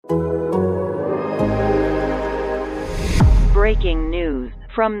Breaking news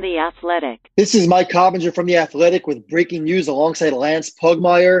from The Athletic. This is Mike Coppinger from The Athletic with breaking news alongside Lance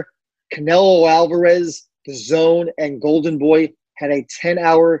Pugmire. Canelo Alvarez, DAZN, and Golden Boy had a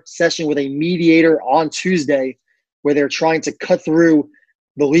 10-hour session with a mediator on Tuesday where they're trying to cut through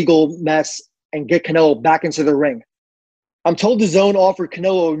the legal mess and get Canelo back into the ring. I'm told DAZN offered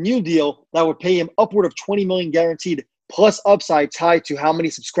Canelo a new deal that would pay him upward of $20 million guaranteed, plus upside tied to how many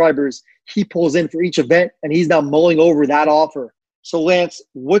subscribers he pulls in for each event, and he's now mulling over that offer. So, Lance,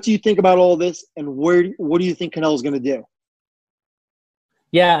 what do you think about all this, and what do you think Canelo's going to do?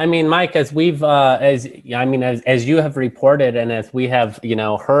 Yeah, I mean, Mike, as we've as you have reported, and as we have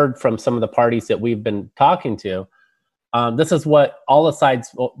heard from some of the parties that we've been talking to, this is what all the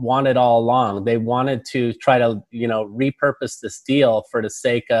sides wanted all along. They wanted to try to repurpose this deal for the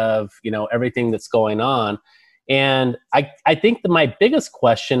sake of everything that's going on. And I think that my biggest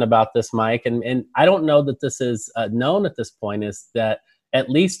question about this, Mike, and I don't know that this is known at this point, is that at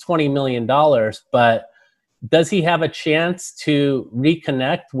least $20 million, but does he have a chance to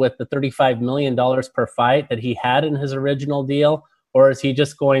reconnect with the $35 million per fight that he had in his original deal? Or is he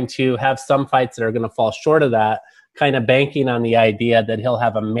just going to have some fights that are going to fall short of that, kind of banking on the idea that he'll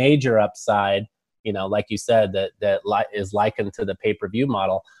have a major upside, like you said, that is likened to the pay-per-view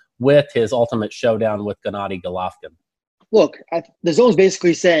model, with his ultimate showdown with Gennady Golovkin? Look, the zone's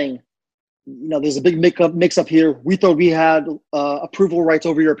basically saying, there's a big mix-up here. We thought we had approval rights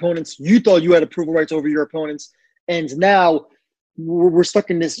over your opponents. You thought you had approval rights over your opponents. And now we're stuck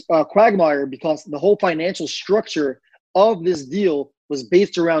in this quagmire because the whole financial structure of this deal was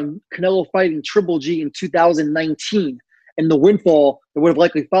based around Canelo fighting Triple G in 2019 and the windfall that would have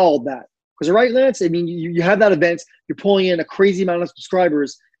likely followed that. Because, right, Lance? I mean, you have that event, you're pulling in a crazy amount of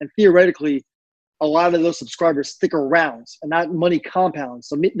subscribers, and theoretically, a lot of those subscribers stick around, and that money compounds.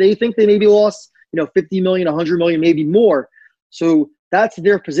 So they think they maybe lost, 50 million, 100 million, maybe more. So that's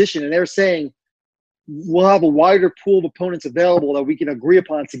their position, and they're saying we'll have a wider pool of opponents available that we can agree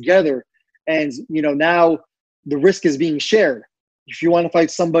upon together. And now the risk is being shared. If you want to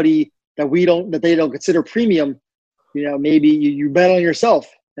fight somebody that they don't consider premium, maybe you bet on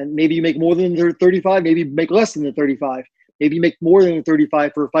yourself. And maybe you make more than the 35, maybe you make less than the 35. Maybe you make more than the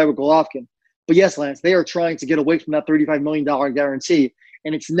 35 for a fight with Golovkin. But yes, Lance, they are trying to get away from that $35 million guarantee.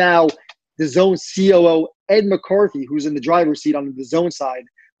 And it's now the DAZN COO, Ed McCarthy, who's in the driver's seat on the DAZN side,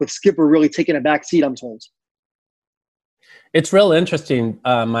 with Skipper really taking a back seat, I'm told. It's real interesting,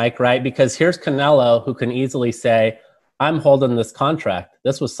 Mike, right? Because here's Canelo, who can easily say, I'm holding this contract.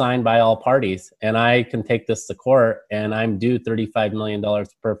 This was signed by all parties, and I can take this to court, and I'm due $35 million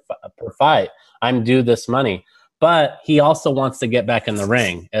per fight. I'm due this money. But he also wants to get back in the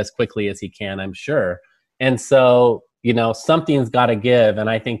ring as quickly as he can, I'm sure. And so, something's got to give, and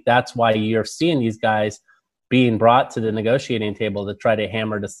I think that's why you're seeing these guys being brought to the negotiating table to try to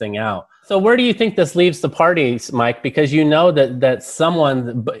hammer this thing out. So where do you think this leaves the parties, Mike? Because that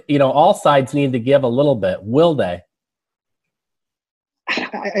someone, all sides need to give a little bit. Will they?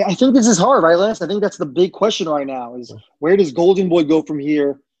 I think this is hard, right, Lance? I think that's the big question right now is where does Golden Boy go from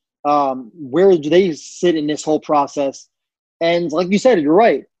here? Where do they sit in this whole process? And like you said, you're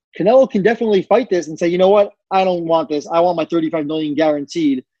right. Canelo can definitely fight this and say, you know what? I don't want this. I want my $35 million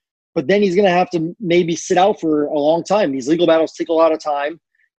guaranteed. But then he's going to have to maybe sit out for a long time. These legal battles take a lot of time.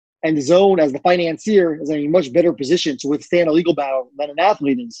 And the DAZN, as the financier, is in a much better position to withstand a legal battle than an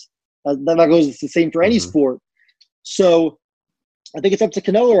athlete is. That goes the same for any sport. So I think it's up to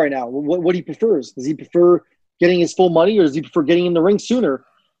Canelo right now, what he prefers. Does he prefer getting his full money, or does he prefer getting in the ring sooner?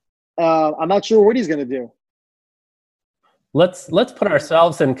 I'm not sure what he's going to do. Let's put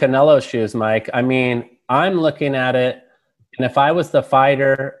ourselves in Canelo's shoes, Mike. I mean, I'm looking at it, and if I was the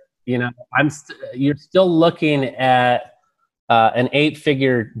fighter, you're still looking at an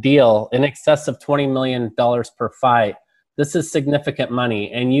 8-figure deal in excess of $20 million per fight. This is significant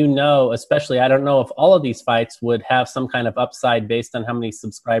money. And especially, I don't know if all of these fights would have some kind of upside based on how many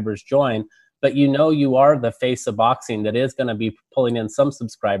subscribers join, but you are the face of boxing that is going to be pulling in some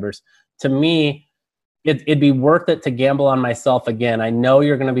subscribers. To me, it'd be worth it to gamble on myself again. I know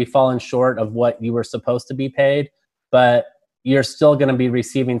you're going to be falling short of what you were supposed to be paid, but you're still going to be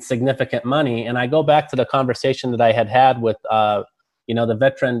receiving significant money. And I go back to the conversation that I had with, the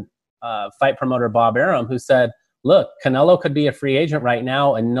veteran fight promoter Bob Arum, who said, look, Canelo could be a free agent right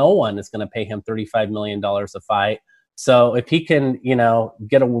now, and no one is going to pay him $35 million a fight. So if he can,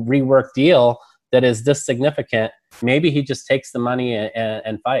 get a reworked deal that is this significant, maybe he just takes the money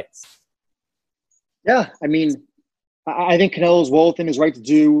and fights. Yeah, I mean, I think Canelo's well within his right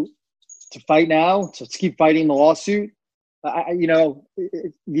to fight now, to keep fighting the lawsuit.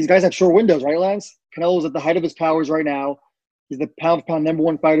 These guys have short windows, right, Lance? Canelo's at the height of his powers right now. He's the pound-for-pound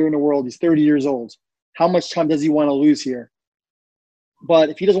 #1 fighter in the world. He's 30 years old. How much time does he want to lose here? But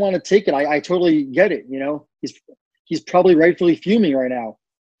if he doesn't want to take it, I totally get it. He's probably rightfully fuming right now.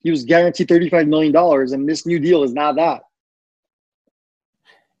 He was guaranteed $35 million, and this new deal is not that.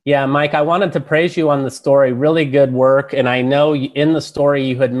 Yeah, Mike, I wanted to praise you on the story. Really good work. And I know in the story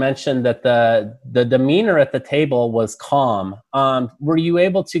you had mentioned that the demeanor at the table was calm. Were you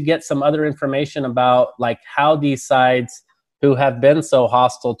able to get some other information about like how these sides who have been so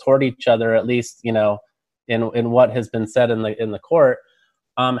hostile toward each other, at least, in what has been said in the court,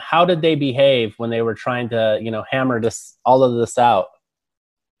 how did they behave when they were trying to, hammer all of this out?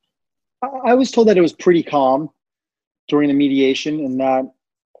 I was told that it was pretty calm during the mediation, and that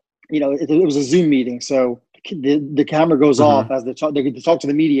it was a Zoom meeting, so the camera goes off as they talk to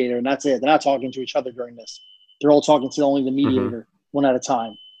the mediator, and that's it. They're not talking to each other during this. They're all talking to only the mediator, one at a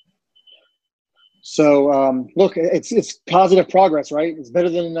time. So, look, it's positive progress, right? It's better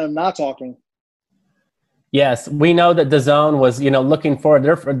than not talking. Yes, we know that DAZN was, looking forward.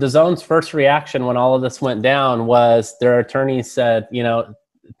 DAZN's first reaction when all of this went down was their attorneys said,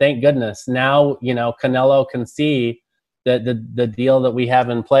 thank goodness. Now, Canelo can see the deal that we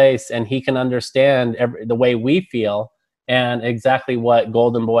have in place, and he can understand the way we feel and exactly what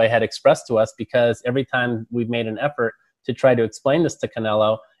Golden Boy had expressed to us, because every time we've made an effort to try to explain this to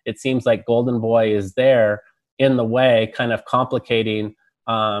Canelo, it seems like Golden Boy is there in the way, kind of complicating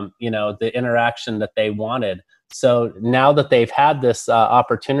the interaction that they wanted. So now that they've had this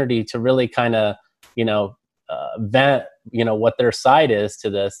opportunity to really kind of, vent, what their side is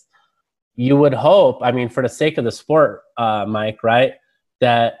to this, you would hope, for the sake of the sport, Mike, right,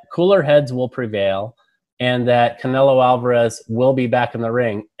 that cooler heads will prevail and that Canelo Alvarez will be back in the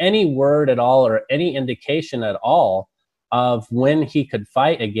ring. Any word at all or any indication at all of when he could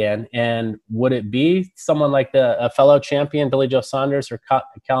fight again? And would it be someone like a fellow champion, Billy Joe Saunders or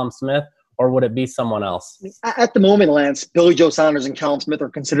Callum Smith, or would it be someone else? At the moment, Lance, Billy Joe Saunders and Callum Smith are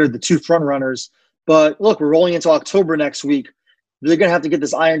considered the two front runners. But look, we're rolling into October next week. They're going to have to get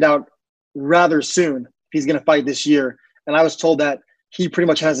this ironed out rather soon if he's going to fight this year. And I was told that he pretty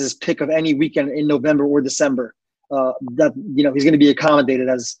much has his pick of any weekend in November or December. That he's going to be accommodated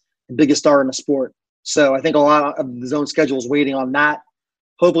as the biggest star in the sport. So I think a lot of the zone schedule is waiting on that.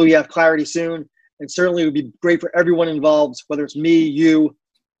 Hopefully we have clarity soon. And certainly it would be great for everyone involved, whether it's me, you,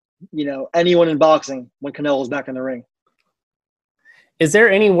 anyone in boxing, when Canelo is back in the ring. Is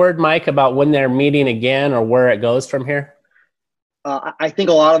there any word, Mike, about when they're meeting again or where it goes from here? I think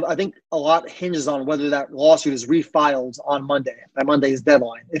a lot hinges on whether that lawsuit is refiled on Monday, by Monday's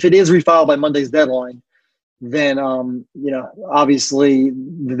deadline. If it is refiled by Monday's deadline, then obviously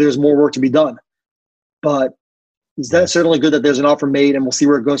there's more work to be done. But it's certainly good that there's an offer made, and we'll see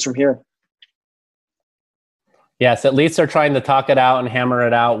where it goes from here. Yes, at least they're trying to talk it out and hammer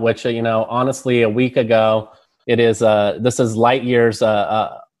it out, which, honestly, a week ago, this is light years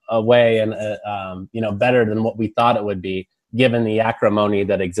away and, better than what we thought it would be, given the acrimony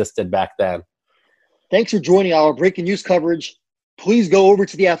that existed back then. Thanks for joining our breaking news coverage. Please go over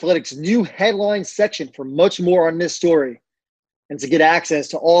to The Athletic's new headline section for much more on this story. And to get access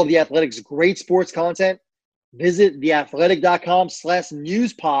to all of The Athletic's great sports content, visit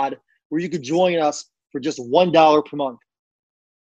theathletic.com/newspod, where you could join us for just $1 per month.